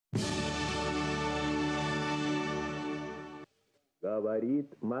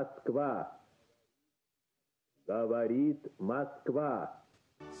Говорит Москва. Говорит Москва.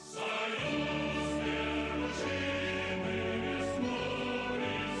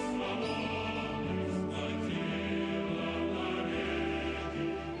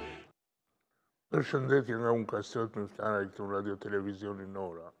 Përshëndetje nga unë Kastriot Myftaraj këtu në radio televizionin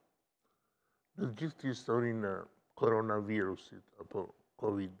Ora. Në gjithë të historinë e koronavirusit, apo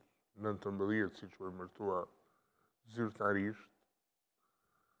COVID-19, si që e mërtua zyrtarisht,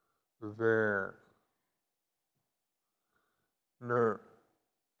 dhe në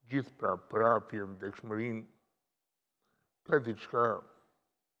gjithë pra përhapjen, dekshmërinë, ka diçka,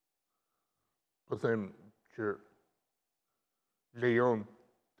 po them që lejon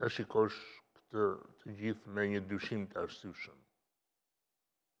ta shikosh të gjithë me një dyshim të arsyeshëm.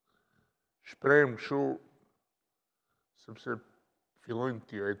 Shprehem kështu sepse fillojnë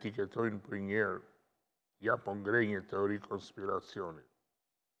t'i etiketojnë për njerë, ja po ngrej një teori konspiracioni.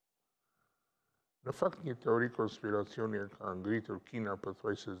 Në fakt një teori konspiracioni e ka ngritur Kina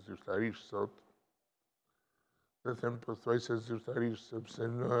pothuajse zyrtarisht sot, dhe them pothuajse zyrtarisht sepse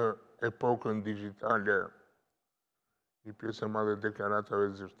në epokën digjitale një pjesë e madhe deklaratave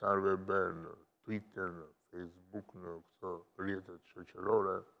zyrtarëve bërë në Twitter, në Facebook, në këto rrjetet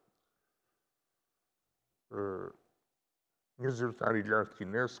shoqërore. Një zyrtar i lartë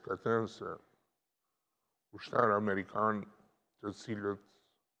kines ka thënë se ushtarë amerikanë të cilët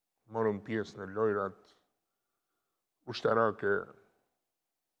morën pjesë në lojrat ushtarake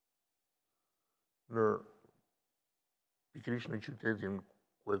në pikërisht në qytetin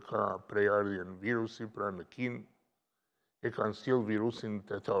ku e ka prejardhjen virusi, pra në Kinë, e kanë sjell virusin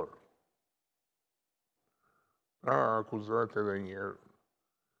tetor. Pra akuzohet edhe njerë,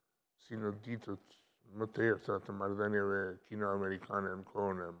 si në ditët më të erta të marrëdhënieve kino-amerikane në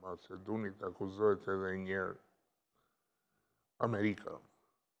kohën e Macedonit, akuzohet edhe njerë Amerika.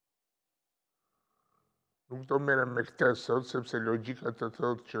 Nuk do merrem me këtë sot, sepse logjika të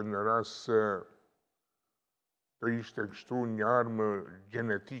thotë që në rast se të ishte kështu një armë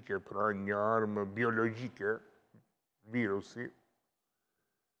gjenetike, pra një armë biologjike, virusi,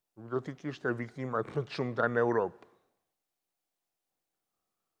 nuk do t'i kishte viktimat më të shumta në Evropë,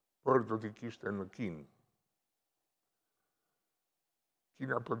 por do t'i kishte në Kinë.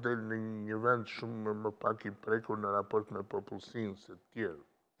 Kina po del në një vend shumë më pak i prekur në raport me popullsinë se të tjerë.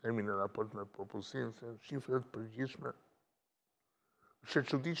 Themi në raport me popullsinë se shifrat përgjithshme është e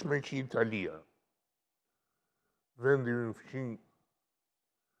çuditshme që Italia, vendi në fqinj,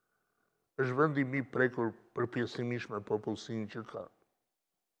 është vendi më i prekur përpjesimisht me popullsinë që ka.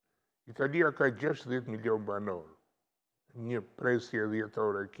 Italia ka 60 milion banorë, një presje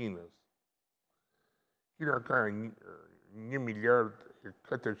dhjetore e Kinës. Kina ka 1 miliard e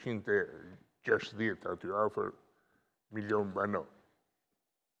 460 aty afër milion banorë.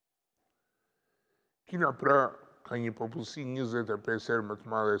 Kina pra ka një popullsi 25 herë më të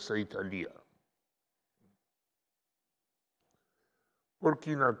madhe se Italia. Por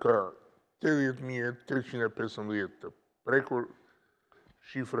Kina ka 80.315 të prekur,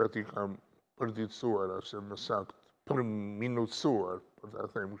 shifrat i kam përditësuar, ose më saktë përminutësuar, për ta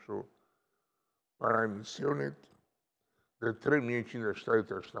them kështu, para emisionit, dhe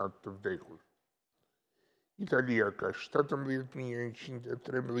 3.177 të vdekur. Italia ka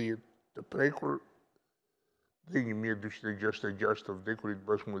 17.113 të prekur dhe 1.266 të vdekurit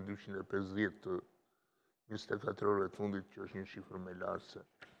bashkë me 250 të 24 orëve të fundit, që është një shifër më lartë se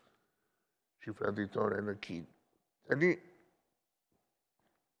shifra ditore në Kinë. Tani,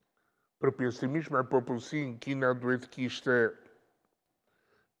 përpjesimisht me popullsinë, Kina duhet kishte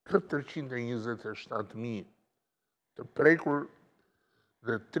 427.000 të prekur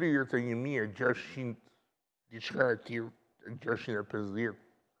dhe 31.600 diçka e tillë, 650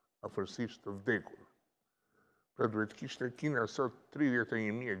 afërsisht të vdekur. Pra duhet kishte Kina sot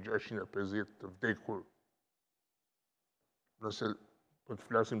 31.650 të vdekur, nëse po të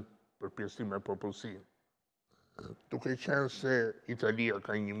flasim për pjesëtim me popullsinë. Duke qenë se Italia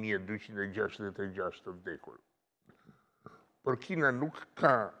ka 1.266 të vdekur. Por Kina nuk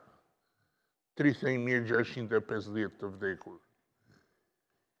ka 31.650 të vdekur.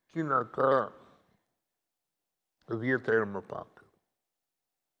 Kina ka 10 herë më pak.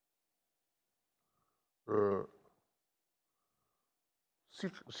 Si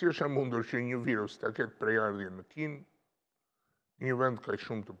është e mundur që një virus ta ketë prejardhje në Kinë, një vend ka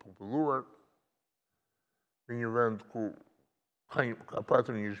shumë të populluar, në një vend ku ka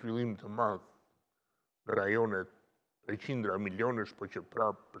patur një zhvillim të madh në rajonet e qindra milionësh, po që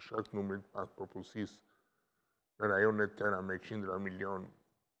prapë për shkak të numrit të madh popullsisë në rajonet tëra me qindra milion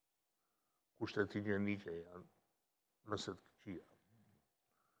kushtet higjienike janë nëse të këqija.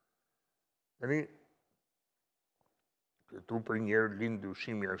 Tani, këtu për njerë lind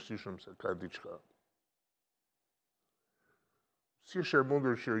dyshimi arsyeshëm se ka diçka. Si është e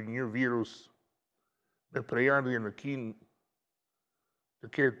mundur që një virus me prejardhje në Kinë të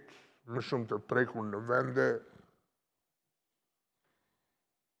ketë më shumë të prekur në vende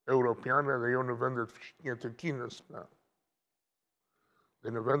europiane dhe jo në vendet fqinje të Kinës, pra.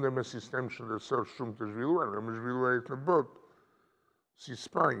 Dhe në vende me sistem shëndetësor shumë të zhvilluar, dhe më zhvilluarit në botë, si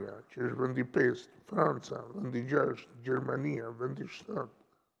Spanja, që është vendi 5, Franca, vendi 6, Gjermania, vendi 7,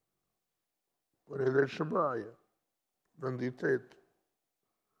 por edhe Shëbaja, vendi 8,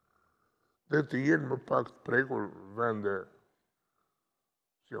 dhe të jenë më pak të prekur vende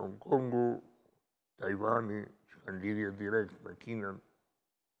si Hong Kongu, Tajvani, që kanë lidhje direkt me Kinën,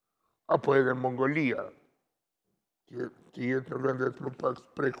 apo edhe Mongolia, të jetë në vendet më pak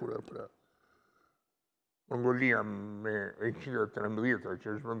të prekura, pra. Mongolia me 113,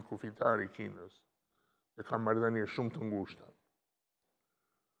 që është vend kufitari i Kinës, dhe ka marrëdhënie shumë të ngushta.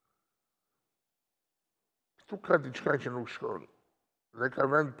 Këtu ka diçka që nuk shkon, dhe ka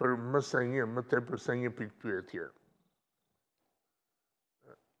vend për më tepër se një pikpyetje.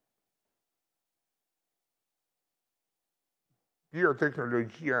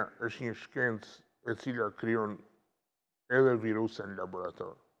 Bioteknologjia është një shkencë e cila krijon edhe viruse në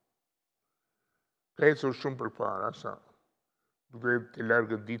laborator. Ka ecur shumë përpara sa duke të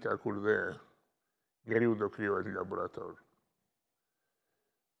largët dita kur dhe njeriu do krijohet në laborator.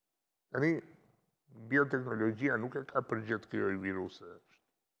 Tani, bioteknologjia nuk e ka përgjithë të krijojë viruse.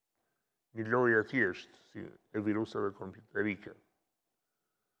 Një lojë e thjeshtë, si e viruseve kompjuterike.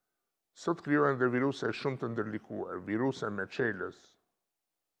 Sot krijohen dhe viruse shumë të ndërlikuar, viruse me çelës.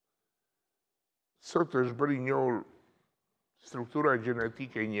 Sot është bërë i njohur struktura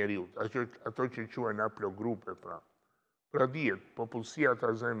gjenetike e njeriut, ato që quhen haplogrupe, pra. Pra dihet, popullsia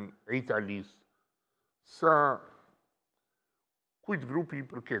ta zem e Italisë, sa kujt grupi i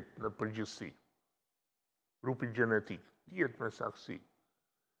përket në përgjithësi, grupi gjenetik, dihet me saktësi.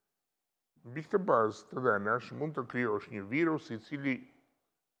 Mbi këtë bazë të dhenash mund të krijosh një virus i cili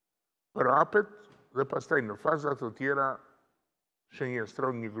përhapet dhe pastaj në fazat të tjera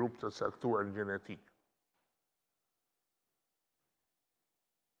shënjestron një grup të saktuar gjenetik.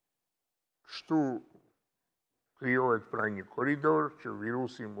 Kështu krijohet pra një korridor që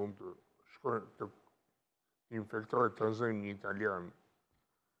virusi mund të shkojë të infektohet të zënë një italian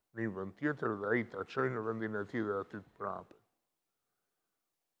në një vend tjetër dhe ai ta çojë në vendin e tij dhe aty të prapet.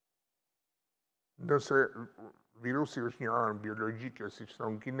 Nëse virusi është një armë biologjike, siç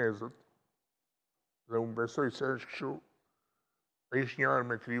thonë kinezët, dhe unë besoj se është kështu, ai është një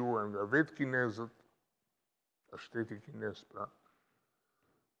armë e krijuar nga vetë kinezët, nga shteti kinez pra,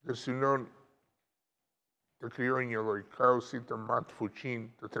 dhe synon të krijojë një lloj kaosi të matë fuqinë,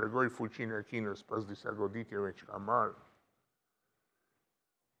 të tregojë fuqinë e Kinës pas disa goditjeve që ka marrë.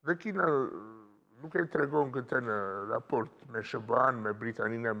 Dhe Kina nuk e tregon këtë në raport me SBA-n, me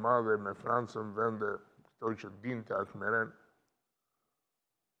Britaninë e Madhe, me Francën, vende këto që dinte akmeren,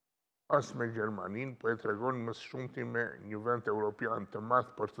 as me Gjermaninë, po e tregon më së shumti me një vend europian të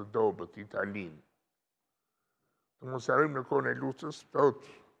madh për të dobët, Italinë. Të mos harrojmë në kohën e luftës,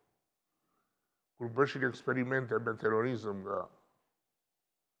 thotë, kur bëshin eksperimente me terrorizëm nga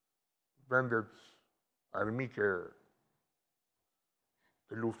vendet armike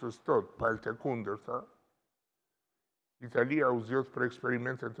të luftës tot, palët e kundërta, Italia u zgjodh për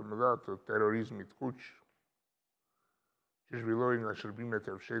eksperimente të mëdha të terrorizmit kuq, që zhvilloi nga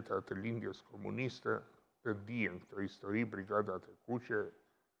shërbimet e fshehta të lindjes komuniste, të dijen këto histori, brigadat e kuqe,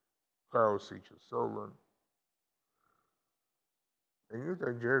 kaosi që sollën. E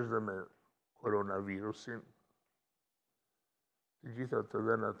njëjta gjë është dhe me koronavirusin, të gjitha të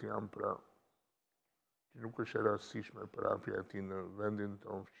dhenat janë pra që nuk është e rastishme për hapja e tij në vendin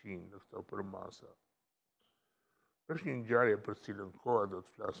tonë fqinj, në këto përmasa. Është një ngjarje për cilën koha do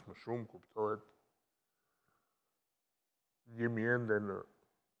të flasë më shumë, kuptohet. Jemi ende në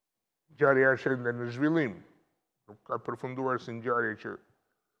ngjarja është ende në zhvillim. Nuk ka përfunduar si ngjarje që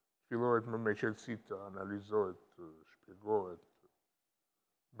fillohet më me qetësi të analizohet, të shpjegohet,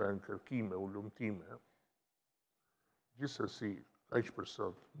 bën kërkime, ulumtime. Gjithsesi, kaq për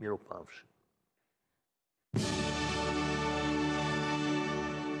sot, mirupafshim.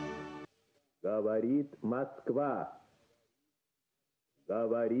 Говорит Москва.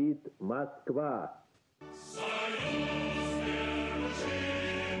 Говорит Москва. Союз верующих.